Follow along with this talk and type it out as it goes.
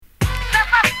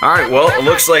All right, well, it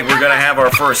looks like we're going to have our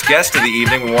first guest of the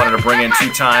evening. We wanted to bring in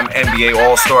two-time NBA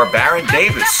All-Star Baron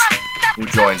Davis, who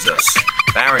joins us.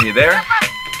 Baron, you there?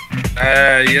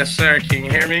 Yes, sir. Can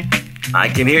you hear me? I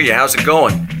can hear you. How's it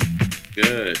going?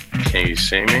 Good. Can you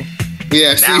see me?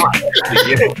 Yeah, see.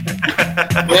 Hey,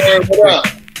 what up?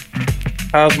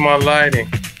 How's my lighting?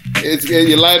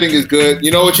 Your lighting is good.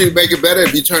 You know what you make it better?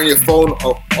 If you turn your phone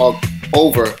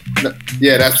over.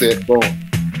 Yeah, that's it. Boom.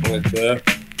 Like that?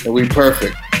 And we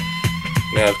perfect.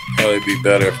 Now, it'd probably be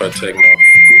better if I take my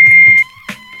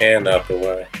hand out the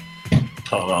way.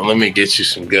 Hold on, let me get you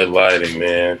some good lighting,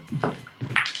 man.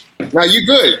 Now you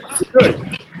good. You're good.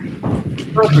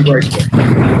 Perfect right there.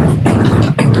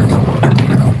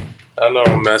 I know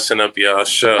I'm messing up y'all's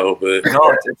show, but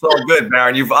no, it's all good,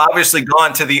 Baron. You've obviously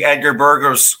gone to the Edgar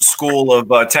Berger's School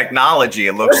of Technology,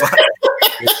 it looks like.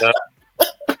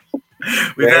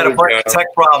 We've had a bunch of tech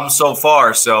problems so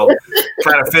far, so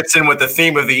kind of fits in with the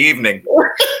theme of the evening.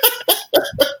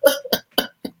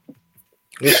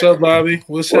 What's up, Bobby?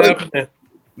 What's happening?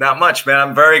 Not much, man.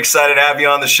 I'm very excited to have you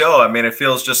on the show. I mean, it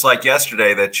feels just like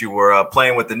yesterday that you were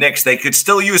playing with the Knicks. They could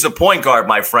still use a point guard,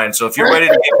 my friend. So if you're ready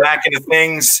to get back into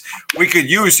things, we could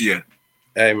use you.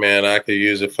 Hey, man, I could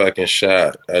use a fucking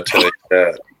shot. I tell you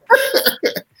that.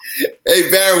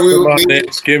 Hey, Barry,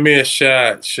 Knicks, give me a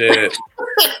shot. Shit.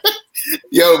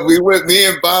 Yo, me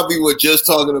and Bobby were just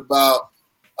talking about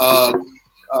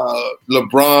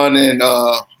LeBron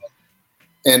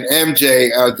and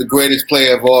MJ are the greatest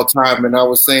player of all time, and I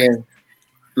was saying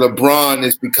LeBron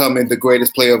is becoming the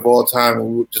greatest player of all time,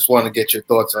 and we just want to get your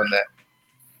thoughts on that.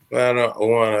 Well,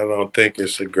 I don't think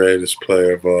it's the greatest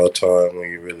player of all time when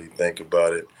you really think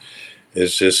about it.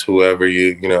 It's just whoever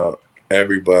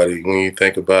everybody. When you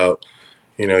think about,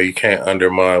 you can't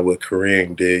undermine what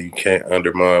Kareem did. You can't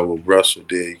undermine what Russell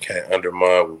did. You can't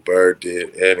undermine what Bird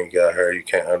did. And he got hurt. You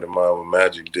can't undermine what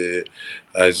Magic did.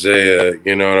 Isaiah,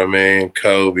 you know what I mean?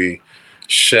 Kobe,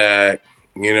 Shaq,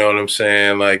 you know what I'm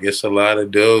saying? Like, it's a lot of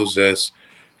dudes that's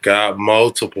got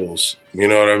multiples, you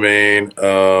know what I mean?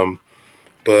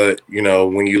 But,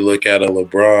 when you look at a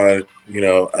LeBron,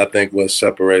 I think what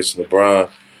separates LeBron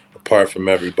apart from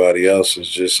everybody else is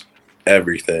just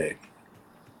everything.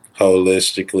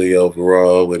 Holistically,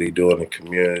 overall, what he do in the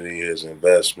community, his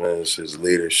investments, his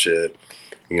leadership,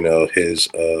 his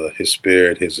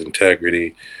spirit, his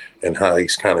integrity, and how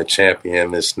he's kind of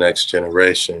championed this next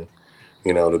generation,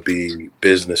 to be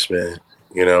businessmen,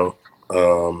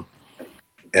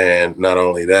 and not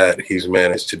only that, he's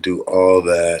managed to do all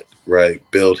that, right?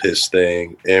 Build his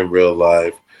thing in real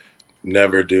life,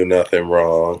 never do nothing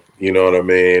wrong, you know what I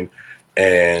mean?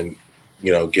 And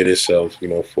get himself,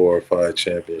 4 or 5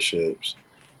 championships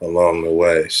along the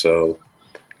way. So,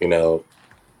 when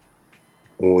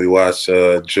we watch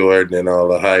Jordan and all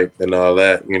the hype and all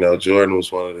that, Jordan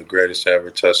was one of the greatest to ever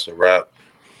touch the rock.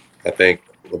 I think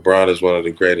LeBron is one of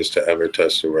the greatest to ever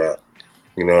touch the rock.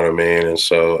 You know what I mean? And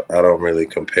so I don't really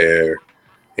compare,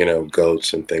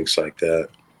 GOATs and things like that.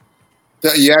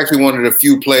 You're actually one of the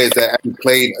few players that actually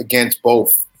played against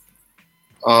both.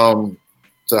 So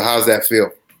how's that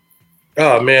feel?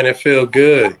 Oh, man, it feels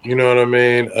good. You know what I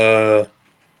mean?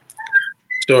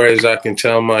 Stories I can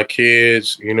tell my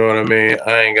kids, you know what I mean?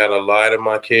 I ain't got to lie to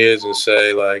my kids and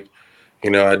say, like,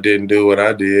 I didn't do what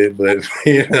I did. But,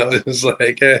 it's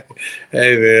like, hey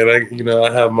man,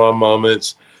 I have my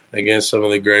moments against some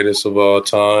of the greatest of all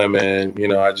time. And,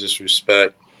 I just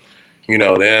respect,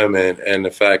 them and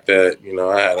the fact that,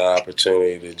 I had an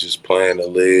opportunity to just play in the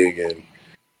league and,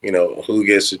 who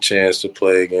gets a chance to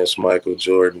play against Michael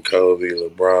Jordan, Kobe,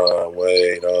 LeBron,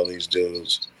 Wade, all these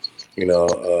dudes, and,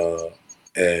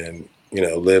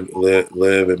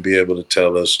 live and be able to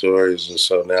tell those stories. And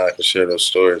so now I can share those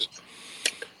stories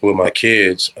with my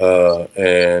kids.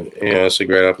 And, it's a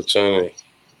great opportunity.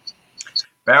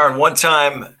 Baron, one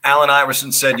time Allen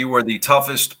Iverson said you were the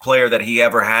toughest player that he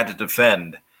ever had to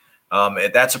defend.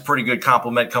 That's a pretty good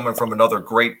compliment coming from another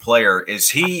great player. Is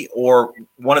he or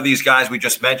one of these guys we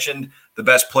just mentioned the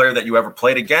best player that you ever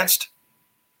played against?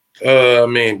 I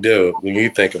mean, dude, when you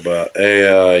think about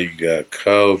AI, you got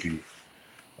Kobe,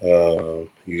 you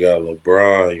got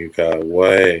LeBron, you got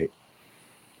Wade.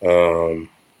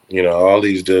 All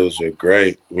these dudes are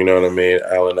great. You know what I mean?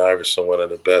 Allen Iverson, one of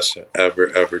the best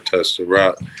ever touched the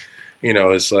rock.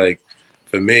 It's like,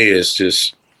 for me, it's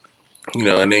just,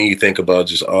 and then you think about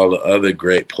just all the other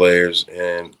great players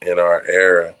in our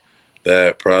era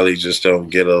that probably just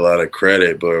don't get a lot of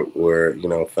credit, but were,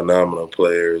 phenomenal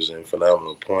players and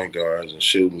phenomenal point guards and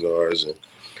shooting guards. And,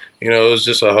 it was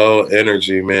just a whole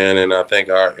energy, man. And I think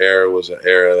our era was an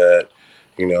era that,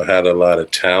 had a lot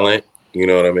of talent. You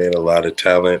know what I mean? A lot of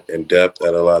talent and depth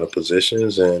at a lot of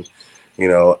positions, and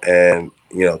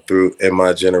through in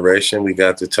my generation, we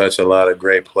got to touch a lot of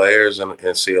great players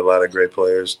and see a lot of great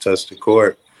players touch the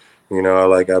court.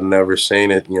 I've never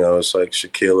seen it. It's like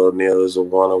Shaquille O'Neal is a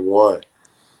one-on-one,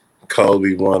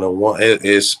 Kobe one-on-one.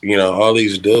 It's all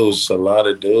these dudes, a lot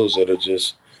of dudes that are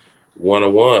just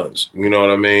one-on-ones. You know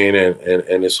what I mean? And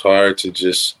it's hard to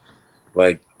just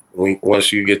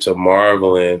once you get to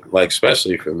marveling,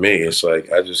 especially for me, it's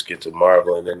like I just get to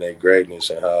marveling in their greatness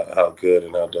and how good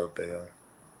and how dope they are.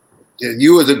 Yeah,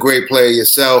 you was a great player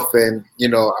yourself, and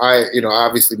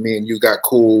obviously me and you got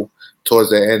cool towards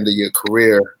the end of your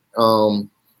career. Can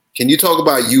you talk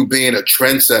about you being a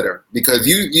trendsetter? Because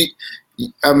you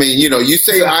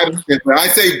say Iverson, but I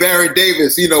say Baron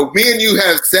Davis. Me and you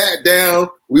have sat down.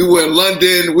 We were in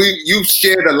London. You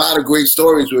shared a lot of great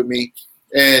stories with me,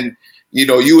 and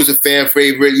you was a fan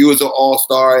favorite. You was an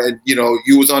all-star, and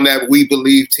you was on that We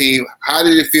Believe team. How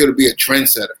did it feel to be a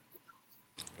trendsetter?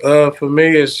 For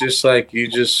me, it's just like you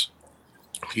just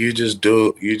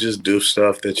do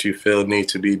stuff that you feel need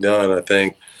to be done. I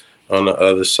think on the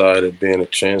other side of being a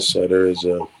trendsetter is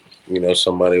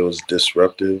somebody who was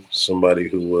disruptive, somebody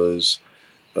who was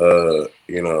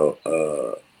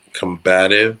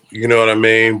combative. You know what I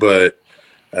mean? But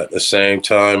at the same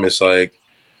time, it's like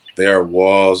there are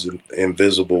walls,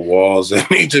 invisible walls that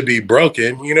need to be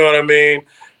broken. You know what I mean?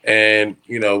 And,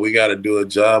 we got to do a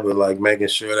job of making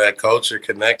sure that culture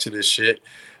connect to this shit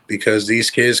because these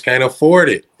kids can't afford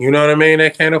it. You know what I mean? They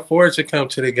can't afford to come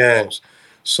to the games.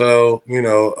 So,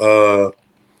 for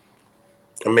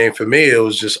me, it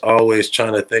was just always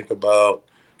trying to think about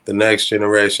the next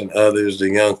generation, others, the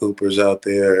young hoopers out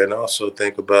there, and also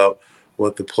think about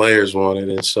what the players wanted.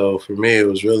 And so for me, it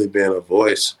was really being a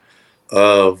voice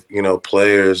of,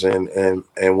 players and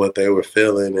what they were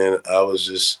feeling. And I was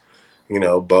just,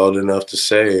 bold enough to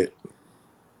say it.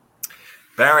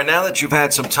 Baron, now that you've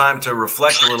had some time to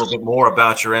reflect a little bit more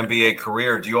about your NBA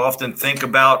career, do you often think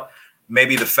about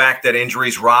maybe the fact that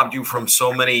injuries robbed you from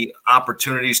so many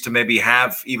opportunities to maybe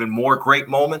have even more great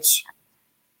moments?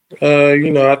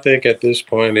 I think at this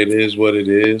point it is what it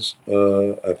is.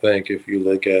 I think if you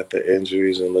look at the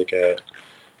injuries and look at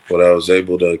what I was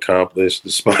able to accomplish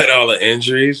despite all the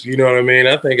injuries, you know what I mean?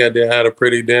 I think I had a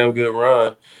pretty damn good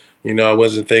run. I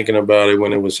wasn't thinking about it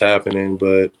when it was happening,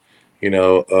 but,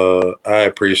 I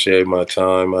appreciate my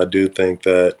time. I do think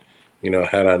that,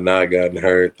 had I not gotten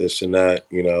hurt, this and that,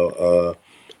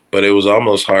 but it was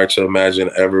almost hard to imagine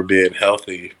ever being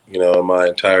healthy, in my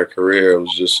entire career. It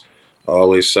was just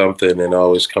always something and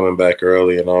always coming back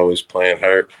early and always playing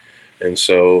hurt. And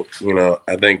so,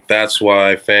 I think that's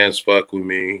why fans fuck with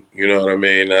me. You know what I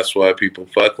mean? That's why people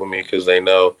fuck with me because they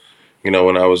know,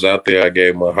 when I was out there, I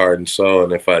gave my heart and soul.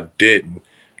 And if I didn't,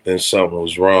 then something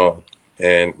was wrong.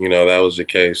 And, that was the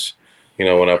case,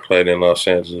 when I played in Los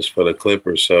Angeles for the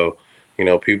Clippers. So,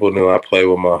 people knew I played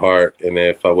with my heart. And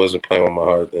if I wasn't playing with my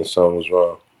heart, then something was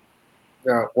wrong.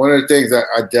 Now, one of the things that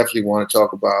I definitely want to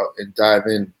talk about and dive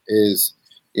in is,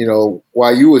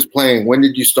 while you was playing, when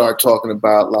did you start talking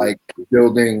about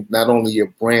building not only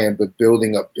your brand, but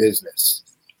building a business?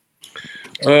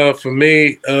 For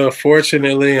me,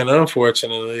 fortunately and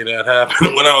unfortunately, that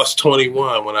happened when I was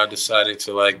 21, when I decided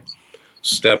to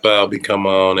step out, become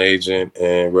my own agent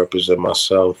and represent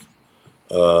myself.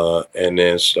 And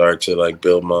then start to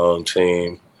build my own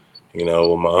team, with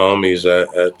my homies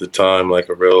at the time, a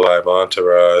real life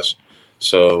entourage.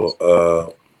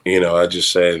 So, I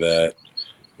just say that,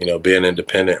 being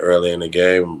independent early in the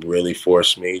game really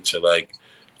forced me to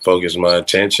focus my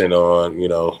attention on,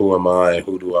 who am I and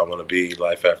who do I want to be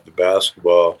life after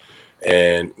basketball?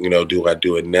 And, do I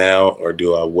do it now or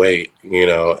do I wait?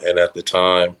 And at the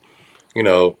time,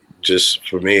 just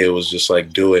for me, it was just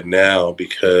do it now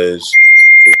because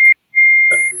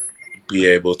be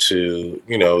able to,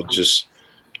 just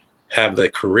have the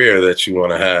career that you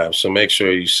want to have. So make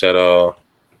sure you set all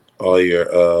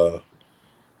your,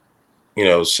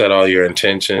 set all your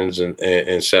intentions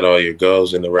and set all your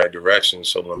goals in the right direction.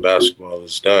 So when basketball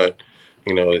is done,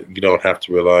 you don't have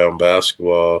to rely on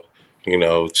basketball,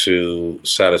 to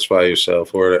satisfy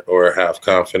yourself or have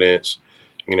confidence,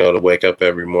 to wake up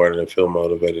every morning and feel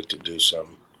motivated to do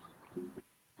something.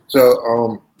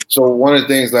 So one of the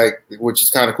things which is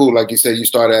kind of cool, like you said, you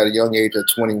started at a young age of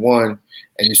 21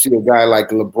 and you see a guy like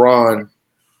LeBron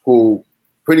who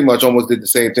pretty much almost did the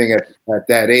same thing at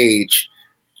that age.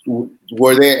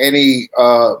 Were there any,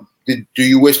 do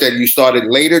you wish that you started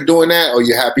later doing that, or are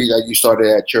you happy that you started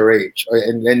at your age?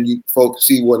 And then you folks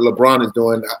see what LeBron is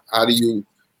doing. How do you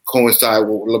coincide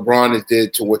what LeBron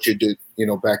did to what you did,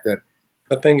 back then?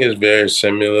 I think it's very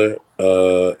similar.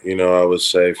 I would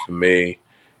say for me,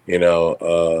 you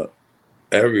know,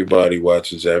 everybody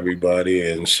watches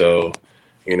everybody, and so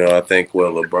I think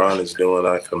what LeBron is doing,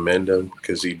 I commend him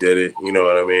because he did it. You know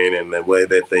what I mean? And the way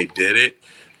that they did it,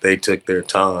 they took their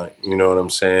time. You know what I'm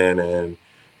saying? And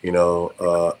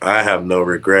I have no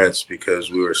regrets because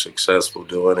we were successful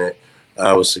doing it.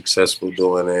 I was successful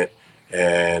doing it,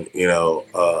 and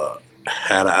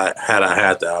had I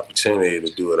had the opportunity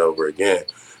to do it over again,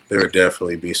 there would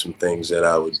definitely be some things that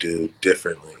I would do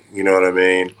differently. You know what I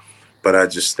mean? But I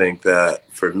just think that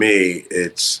for me,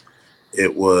 it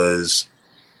was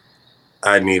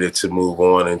I needed to move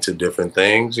on into different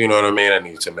things. You know what I mean? I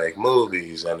need to make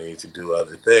movies. I need to do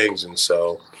other things, and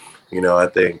so I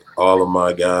think all of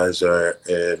my guys are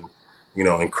in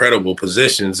incredible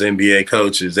positions: NBA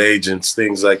coaches, agents,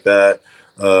 things like that,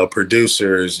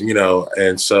 producers.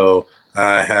 And so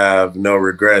I have no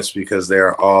regrets because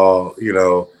they're all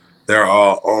they're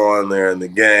all on. They're in the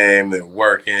game. They're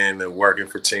working. They're working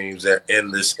for teams. They're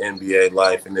in this NBA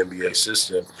life and NBA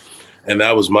system. And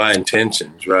that was my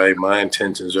intentions, right? My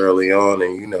intentions early on,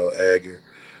 and Edgar,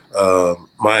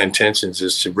 my intentions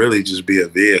is to really just be a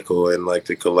vehicle and like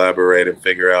to collaborate and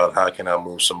figure out how can I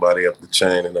move somebody up the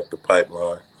chain and up the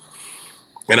pipeline.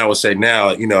 And I would say now,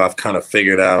 I've kind of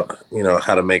figured out,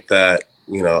 how to make that,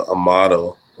 a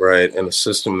model, right? And a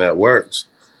system that works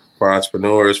for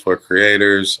entrepreneurs, for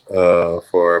creators,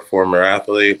 for former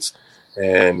athletes,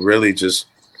 and really just,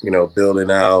 building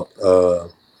out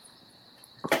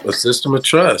a system of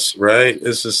trust, right?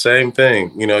 It's the same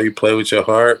thing. You play with your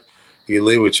heart, you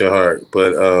lead with your heart.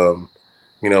 But,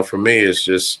 for me, it's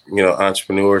just,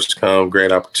 entrepreneurs come,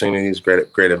 great opportunities,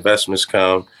 great investments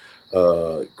come,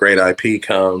 great IP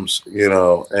comes,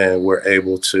 and we're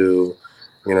able to,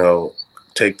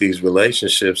 take these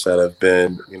relationships that have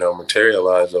been,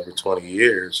 materialized over 20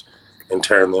 years and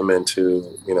turn them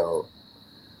into,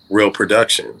 real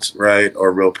productions, right?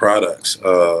 Or real products.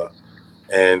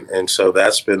 And so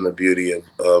that's been the beauty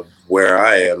of where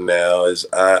I am now is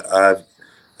I've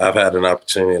had an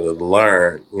opportunity to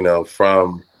learn,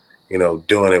 from,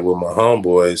 doing it with my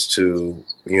homeboys to,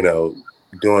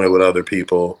 doing it with other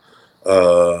people.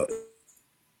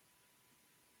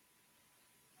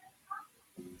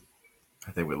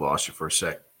 I think we lost you for a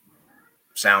sec,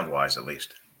 sound-wise at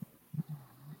least.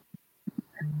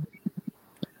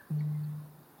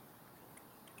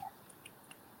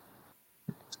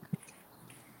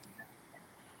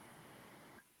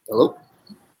 Hello?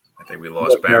 I think we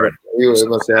lost Barron.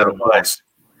 Sound-wise.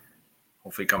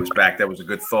 Hopefully he comes back. That was a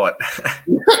good thought. I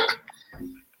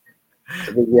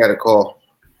think we had a call.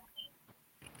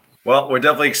 Well, we're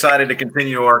definitely excited to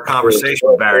continue our conversation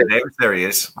with Baron Davis. There he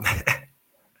is.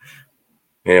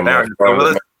 Yeah, my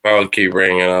phone keep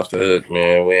ringing off the hook,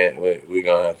 man. We're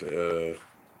going to have to...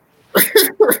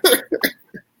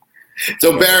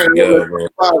 So, Baron, you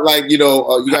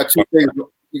got two things.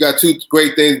 You got two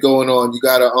great things going on. You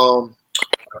got a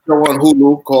show on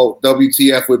Hulu called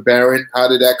WTF with Baron. How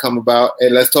did that come about?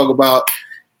 And let's talk about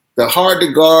the Hard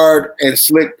to Guard and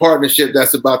Slick partnership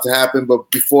that's about to happen. But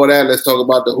before that, let's talk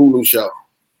about the Hulu show.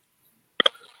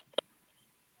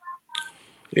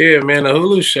 Yeah, man, the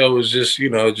Hulu show was just,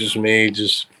 just me,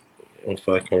 just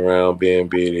fucking around, being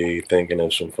BD, thinking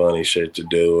of some funny shit to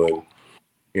do. And,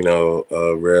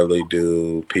 rarely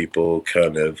do people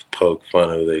kind of poke fun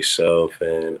of themselves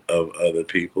and of other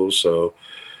people. So,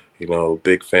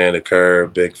 big fan of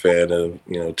Curb, big fan of,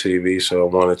 TV. So I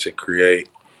wanted to create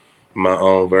my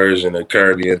own version of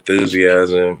Curb Your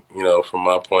Enthusiasm, from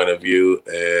my point of view.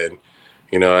 And,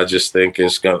 I just think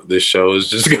this show is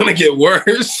just going to get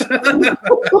worse.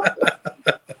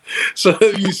 So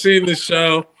if you've seen the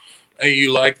show and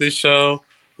you like the show,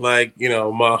 like,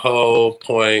 my whole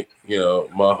point,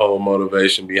 my whole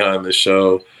motivation behind the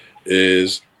show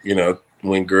is,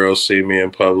 when girls see me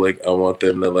in public, I want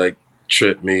them to like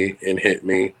trip me and hit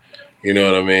me. You know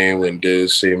what I mean? When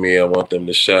dudes see me, I want them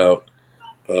to shout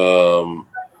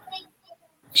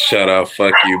out,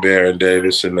 "Fuck you, Baron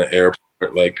Davis" in the airport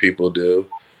like people do.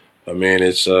 I mean,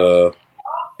 it's a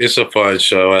fun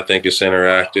show. I think it's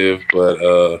interactive, but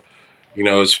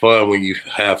it's fun when you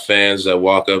have fans that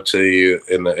walk up to you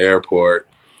in the airport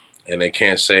and they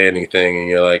can't say anything, and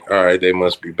you're like, all right, they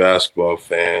must be basketball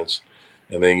fans.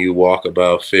 And then you walk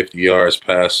about 50 yards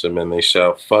past them and they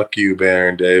shout, "Fuck you,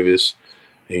 Baron Davis."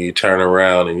 And you turn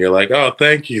around and you're like, "Oh,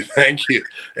 thank you, thank you."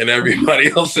 And everybody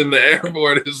else in the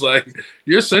airport is like,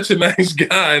 "You're such a nice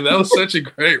guy. That was such a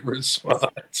great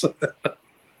response."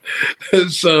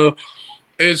 And so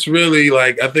it's really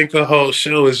like, I think the whole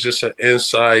show is just an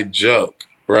inside joke,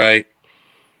 right?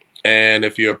 And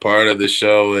if you're a part of the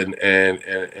show and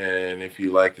if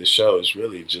you like the show, it's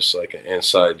really just like an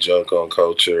inside joke on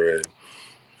culture and,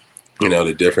 you know,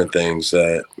 the different things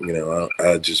that, you know,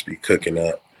 I'll just be cooking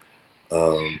up.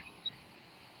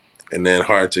 And then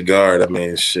Hard to Guard, I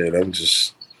mean, shit,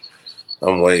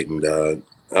 I'm waiting, dog.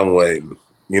 I'm waiting.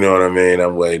 You know what I mean?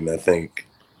 I'm waiting. I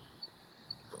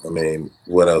mean,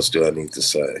 what else do I need to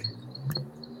say?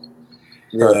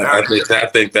 Yeah, I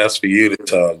think that's for you to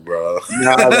talk, bro.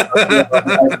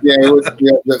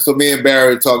 So me and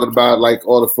Barry talking about like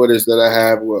all the footage that I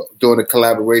have doing a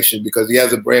collaboration because he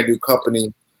has a brand new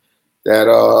company that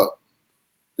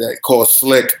called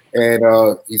Slick, and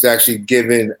he's actually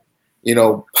giving, you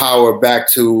know, power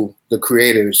back to the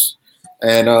creators,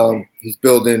 and he's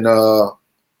building a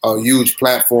huge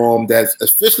platform that's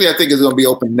officially, I think, is going to be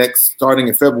open starting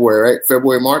in February, right?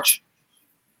 February, March.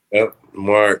 Yep,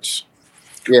 March.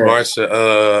 Yeah. March,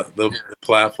 the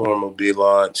platform will be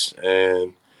launched,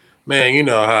 and man, you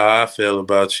know how I feel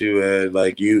about you, Ed.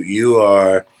 Like you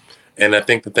are, and I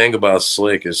think the thing about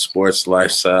Slick is sports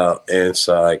lifestyle,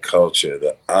 inside culture.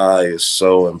 The eye is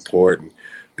so important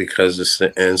because it's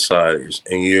the insiders,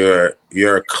 and you're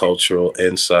a cultural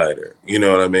insider. You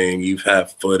know what I mean? You've had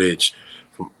footage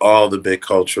from all the big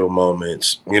cultural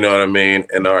moments. You know what I mean?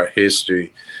 In our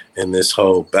history, in this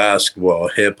whole basketball,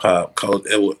 hip hop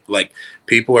culture, like.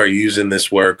 People are using this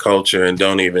word culture and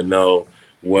don't even know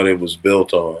what it was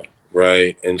built on,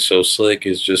 right? And so Slick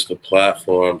is just a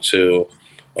platform to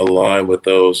align with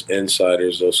those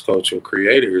insiders, those cultural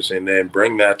creators, and then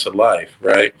bring that to life,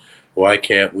 right? Why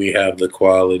can't we have the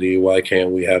quality? Why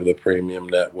can't we have the premium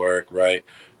network, right?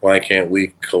 Why can't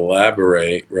we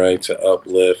collaborate, right, to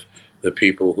uplift the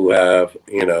people who have,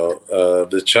 you know,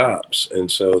 the chops? And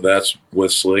so that's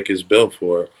what Slick is built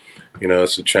for. You know,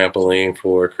 it's a trampoline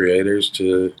for creators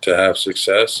to have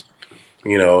success,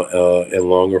 you know, in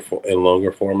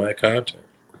longer format content.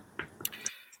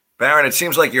 Baron, it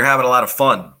seems like you're having a lot of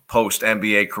fun post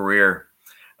NBA career.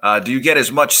 Do you get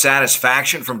as much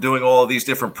satisfaction from doing all of these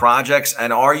different projects?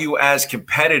 And are you as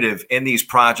competitive in these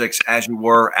projects as you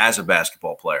were as a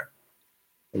basketball player?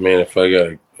 I mean, if I got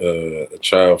a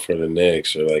trial for the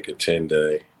Knicks or like a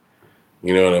 10-day,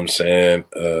 you know what I'm saying?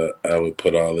 I would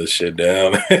put all this shit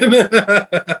down.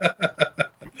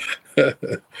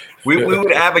 we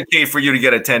would advocate for you to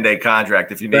get a 10-day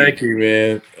contract if you need. Thank you,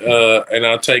 man. And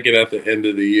I'll take it at the end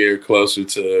of the year, closer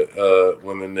to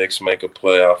when the Knicks make a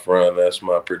playoff run. That's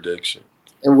my prediction.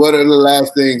 And what are the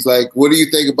last things? Like, what do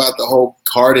you think about the whole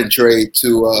Harden trade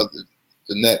to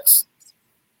the Nets?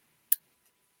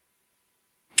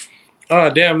 Oh,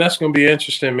 damn, that's going to be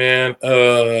interesting, man.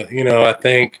 You know, I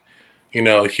think, you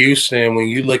know, Houston, when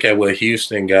you look at what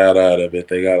Houston got out of it,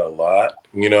 they got a lot,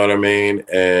 you know what I mean?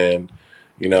 And,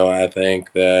 you know, I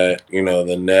think that, you know,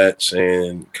 the Nets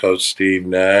and Coach Steve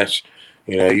Nash,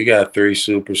 you know, you got 3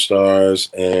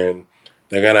 superstars and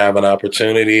they're going to have an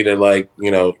opportunity to, like,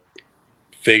 you know,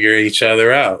 figure each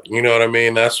other out. You know what I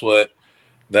mean? That's what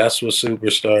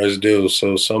superstars do.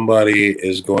 So somebody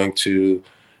is going to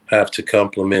have to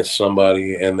complement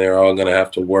somebody, and they're all going to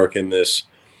have to work in this,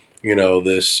 you know,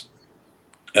 this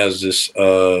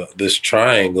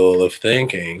triangle of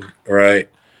thinking, right,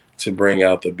 to bring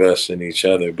out the best in each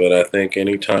other. But I think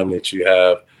anytime that you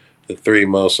have the 3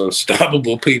 most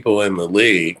unstoppable people in the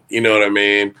league, you know what I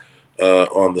mean,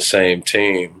 on the same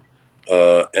team,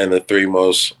 and the 3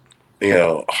 most, you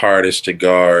know, hardest to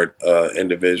guard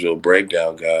individual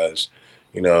breakdown guys,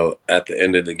 you know, at the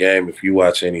end of the game, if you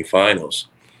watch any finals,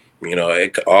 you know,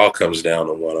 it all comes down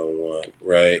to one-on-one,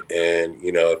 right? And,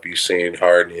 you know, if you've seen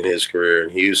Harden in his career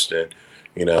in Houston,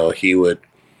 you know, he would,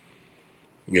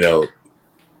 you know,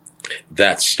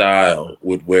 that style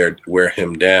would wear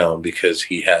him down because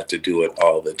he had to do it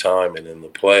all the time. And in the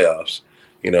playoffs,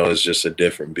 you know, it's just a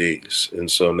different beast. And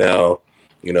so now,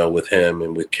 you know, with him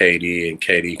and with KD, and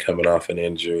KD coming off an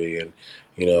injury, and,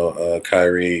 you know,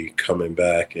 Kyrie coming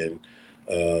back, and,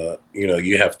 you know,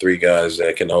 you have 3 guys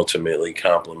that can ultimately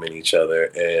complement each other,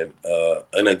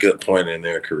 and a good point in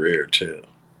their career too.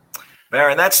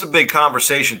 Baron, that's the big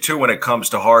conversation too when it comes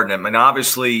to Harden. I mean,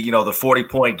 obviously, you know, the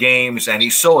 40-point games, and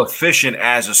he's so efficient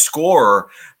as a scorer.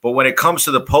 But when it comes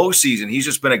to the postseason, he's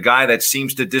just been a guy that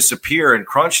seems to disappear in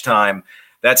crunch time.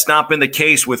 That's not been the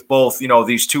case with both, you know,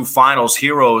 these 2 finals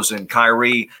heroes and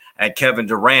Kyrie and Kevin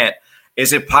Durant.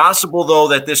 Is it possible, though,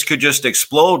 that this could just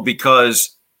explode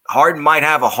because Harden might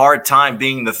have a hard time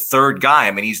being the 3rd guy?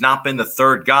 I mean, he's not been the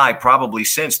 3rd guy probably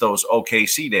since those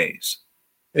OKC days.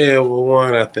 Yeah, well,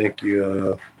 one, I think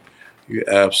you're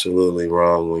absolutely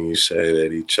wrong when you say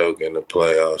that he choked in the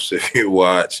playoffs. If you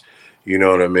watch, you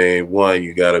know what I mean? One,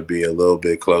 you got to be a little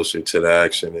bit closer to the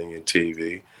action in your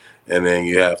TV. And then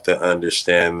you have to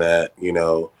understand that,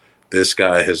 this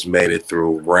guy has made it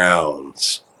through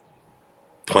rounds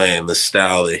playing the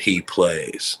style that he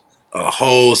plays. A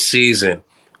whole season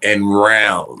and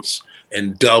rounds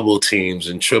and double teams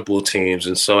and triple teams.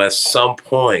 And so at some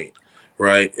point,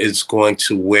 right, it's going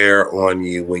to wear on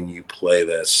you when you play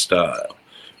that style,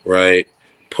 right?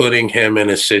 Putting him in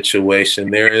a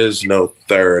situation, there is no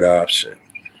third option.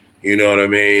 You know what I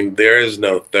mean? There is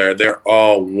no third. They're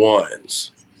all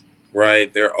ones,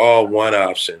 right? They're all one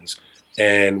options.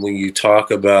 And when you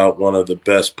talk about one of the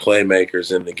best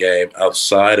playmakers in the game,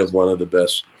 outside of one of the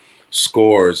best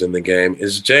scorers in the game,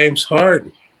 is James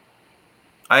Harden.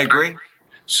 I agree.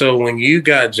 So when you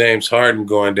got James Harden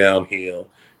going downhill,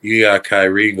 you got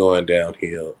Kyrie going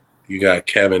downhill, you got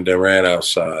Kevin Durant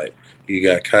outside, you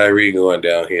got Kyrie going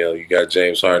downhill, you got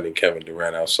James Harden and Kevin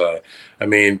Durant outside. I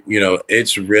mean,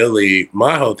 it's really,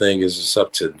 my whole thing is it's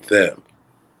up to them,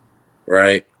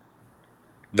 right?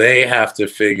 They have to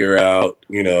figure out,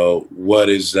 what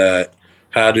is that?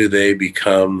 How do they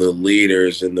become the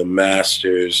leaders and the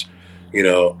masters,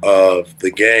 of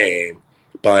the game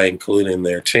by including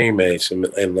their teammates and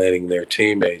letting their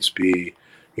teammates be,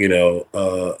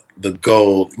 the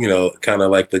gold, kind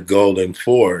of like the golden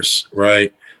force,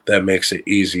 right? That makes it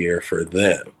easier for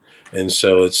them. And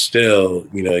so it's still,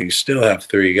 you still have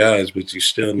 3 guys, but you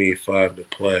still need 5 to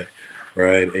play.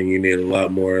 Right. And you need a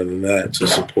lot more than that to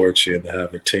support you and to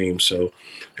have a team. So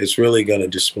it's really going to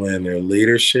display in their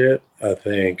leadership. I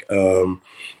think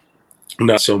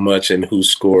not so much in who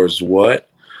scores what.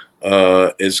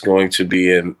 It's going to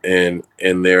be in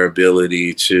their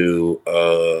ability to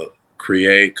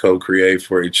co-create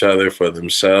for each other, for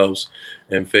themselves,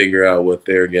 and figure out what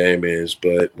their game is.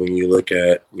 But when you look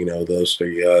at, those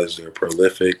 3 guys, they're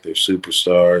prolific, they're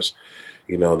superstars.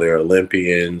 They're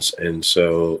Olympians, and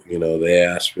so, they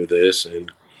asked for this,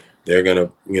 and they're going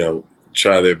to,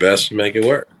 try their best to make it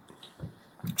work.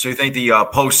 So you think the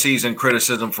postseason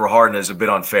criticism for Harden is a bit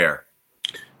unfair?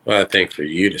 Well, I think for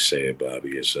you to say it,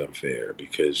 Bobby, is unfair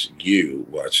because you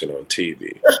watch it on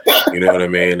TV. You know what I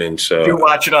mean? And so you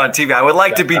watch it on TV. I would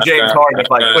like to be James Harden if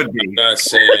I could be.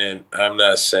 I'm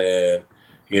not saying,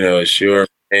 it's your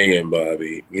opinion,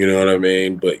 Bobby. You know what I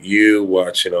mean? But you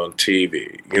watch it on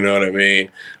TV. You know what I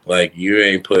mean? Like, you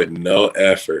ain't putting no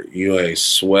effort. You ain't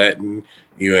sweating.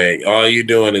 All you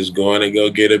doing is going to go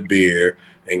get a beer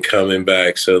and coming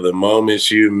back. So the moments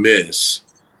you miss,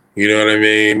 you know what I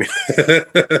mean?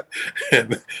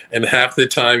 and half the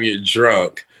time you're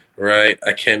drunk, right?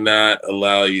 I cannot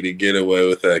allow you to get away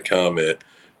with that comment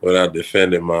without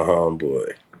defending my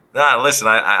homeboy. Nah, listen,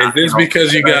 is this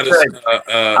because you got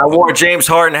I wore a James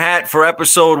Harden hat for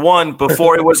episode 1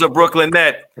 before he was a Brooklyn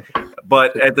Net.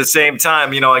 But at the same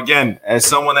time, again, as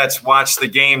someone that's watched the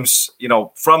games,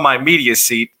 from my media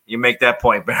seat, you make that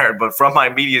point, Barrett, but from my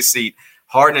media seat,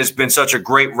 Harden has been such a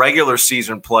great regular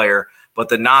season player, but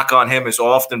the knock on him has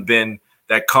often been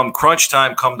that come crunch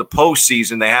time, come the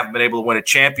postseason, they haven't been able to win a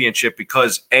championship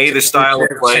because, the style of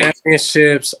play.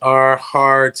 Championships are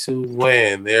hard to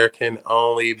win. There can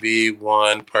only be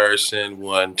one person,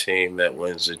 one team that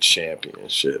wins a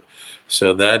championship.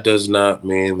 So that does not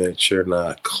mean that you're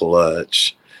not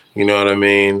clutch. You know what I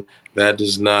mean? That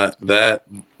does not, that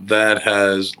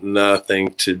has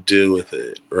nothing to do with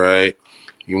it, right?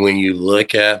 When you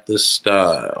look at the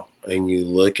style and you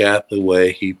look at the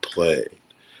way he played,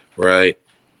 right?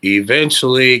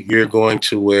 Eventually, you're going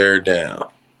to wear down,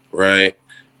 right?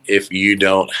 If you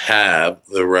don't have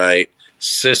the right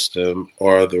system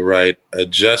or the right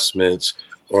adjustments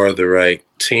or the right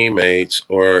teammates,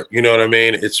 or, you know what I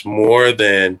mean? It's more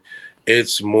than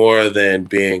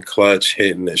being clutch,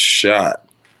 hitting a shot.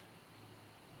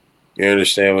 You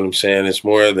understand what I'm saying? It's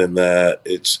more than that.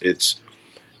 It's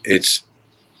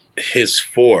his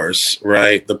force,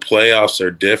 right? The playoffs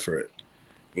are different.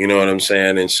 You know what I'm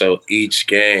saying? And so each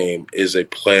game is a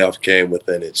playoff game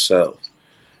within itself.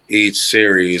 Each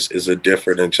series is a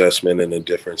different adjustment in a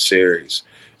different series.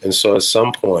 And so at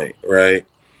some point, right,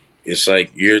 it's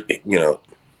like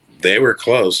they were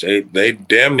close. They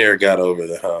damn near got over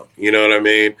the hump. You know what I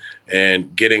mean?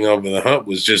 And getting over the hump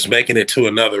was just making it to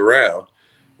another round,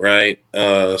 right?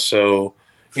 So,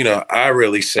 I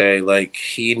really say, like,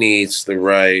 he needs the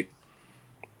right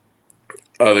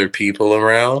other people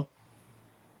around.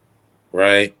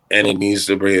 Right. And it needs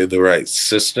to be the right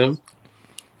system,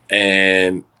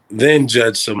 and then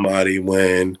judge somebody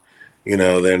when,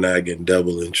 they're not getting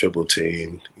double and triple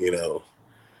teamed,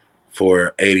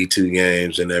 for 82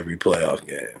 games in every playoff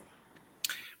game.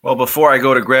 Well, before I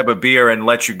go to grab a beer and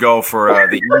let you go for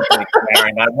the evening,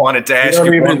 Aaron, I wanted to ask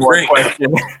you one more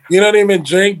question. You don't even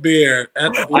drink beer. I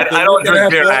don't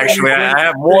drink beer, actually. I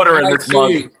have water in this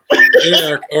mug.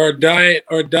 Yeah, or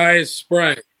diet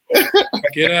Sprite.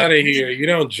 Get out of here. You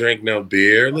don't drink no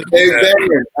beer. Look at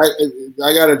that.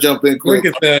 I got to jump in quick.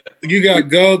 Look at that. You got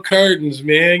gold curtains,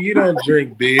 man. You don't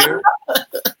drink beer.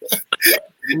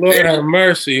 Lord have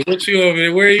mercy. What you over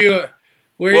there? Where are you?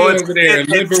 Where are you over there?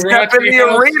 It's step in the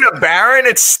arena, Baron.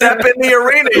 It's step in the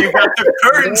arena. You got the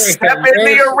curtains. Step in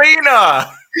the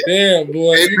arena. Damn,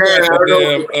 boy. You got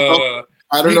the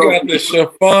damn. You got the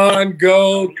chiffon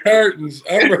gold curtains.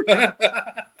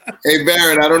 Hey,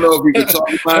 Baron, I don't know if we can talk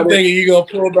about it. I'm thinking you're going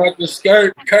to pull back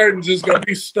the curtains. It's going to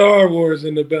be Star Wars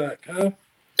in the back, huh?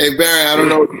 Hey, Baron, I don't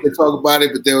know if we can talk about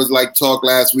it, but there was like talk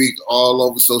last week all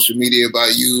over social media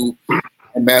about you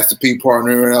and Master P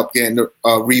partnering up getting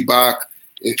Reebok.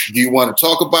 Do you want to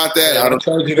talk about that? I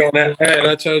told you don't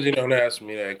ask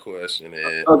me that question,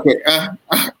 Ed. Okay. All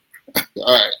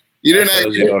right. You didn't ask.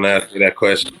 You don't ask me that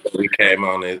question. We came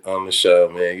on the show,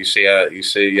 man. You see how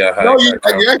no, you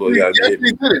actually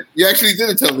didn't. You actually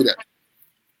didn't tell me that.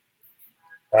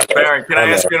 Baron, can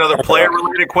I ask you another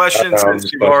player-related question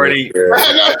since you've already?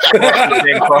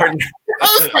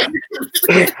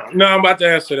 No, I'm about to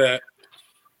answer that.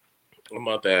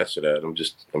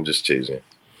 I'm just teasing.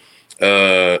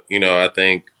 I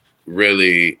think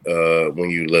really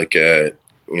when you look at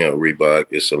Reebok,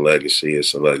 it's a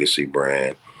legacy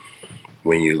brand.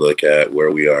 When you look at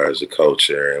where we are as a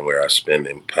culture and where our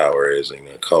spending power is in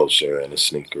a culture and a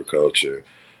sneaker culture,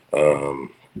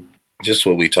 just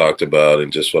what we talked about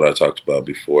and just what I talked about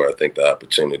before, I think the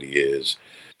opportunity is,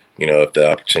 if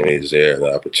the opportunity is there,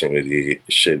 the opportunity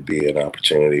should be an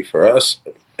opportunity for us.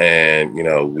 And,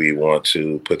 we want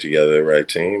to put together the right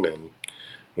team and,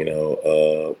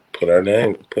 put our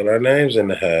names in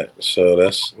the hat. So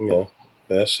that's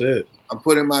it. I'm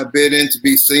putting my bid in to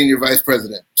be senior vice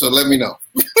president. So let me know.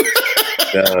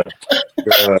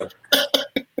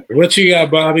 What you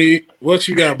got, Bobby?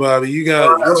 You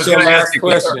got some last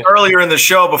question. Earlier in the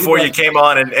show, before you came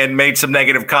on and made some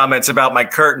negative comments about my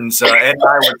curtains, Ed and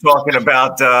I were talking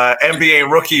about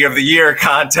NBA Rookie of the Year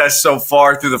contest so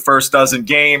far through the first dozen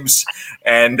games.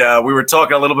 And we were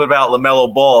talking a little bit about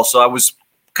LaMelo Ball. So I was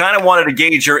kind of wanted to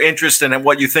gauge your interest in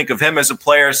what you think of him as a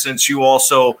player, since you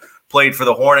also played for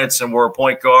the Hornets and were a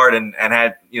point guard and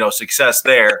had success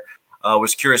there.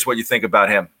 Was curious what you think about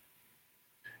him.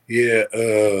 Yeah,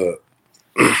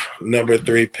 number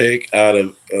 3 pick out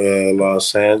of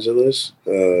Los Angeles.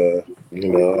 I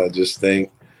just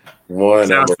think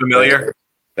sounds familiar.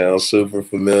 Sounds super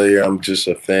familiar. I'm just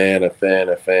a fan. I'm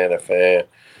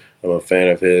a fan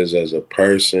of his as a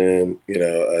person,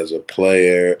 as a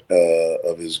player,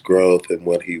 of his growth and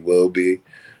what he will be.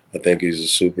 I think he's a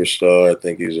superstar. I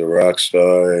think he's a rock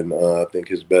star, and I think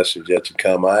his best is yet to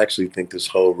come. I actually think this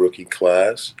whole rookie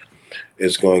class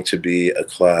is going to be a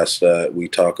class that we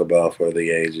talk about for the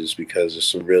ages, because there's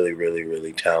some really, really,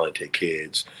 really talented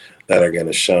kids that are going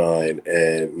to shine,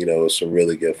 and, some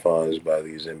really good finds by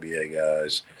these NBA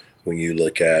guys when you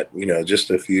look at, just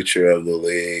the future of the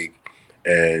league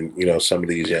and, some of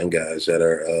these young guys that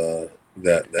are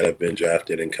that have been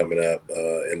drafted and coming up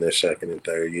in their second and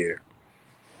third year.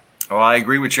 Oh, I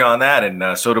agree with you on that,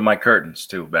 and so do my curtains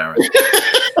too, Baron.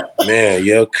 Man,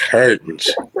 your curtains.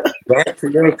 Back to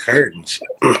your curtains.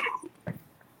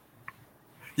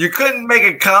 You couldn't make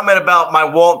a comment about my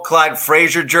Walt Clyde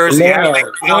Frazier jersey. No,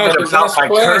 that's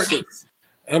classic.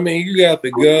 I mean, you got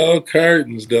the gold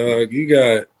curtains, dog. You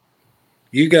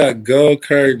got gold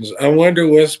curtains. I wonder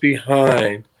what's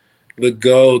behind the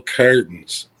gold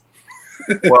curtains.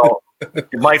 Well,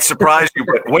 it might surprise you,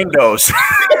 but windows.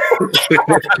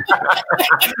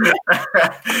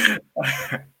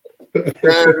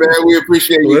 Man, we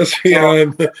appreciate you.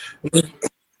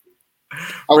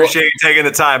 Appreciate you taking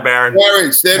the time, Baron. All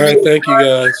right, thank you,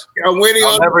 guys. I'm waiting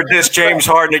I'll never diss James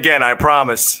Harden again, I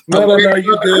promise. No,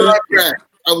 you good.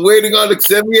 I'm waiting on to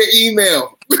send me an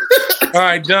email. All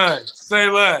right, done. Say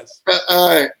less. All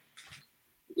right.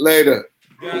 Later.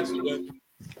 Gotcha.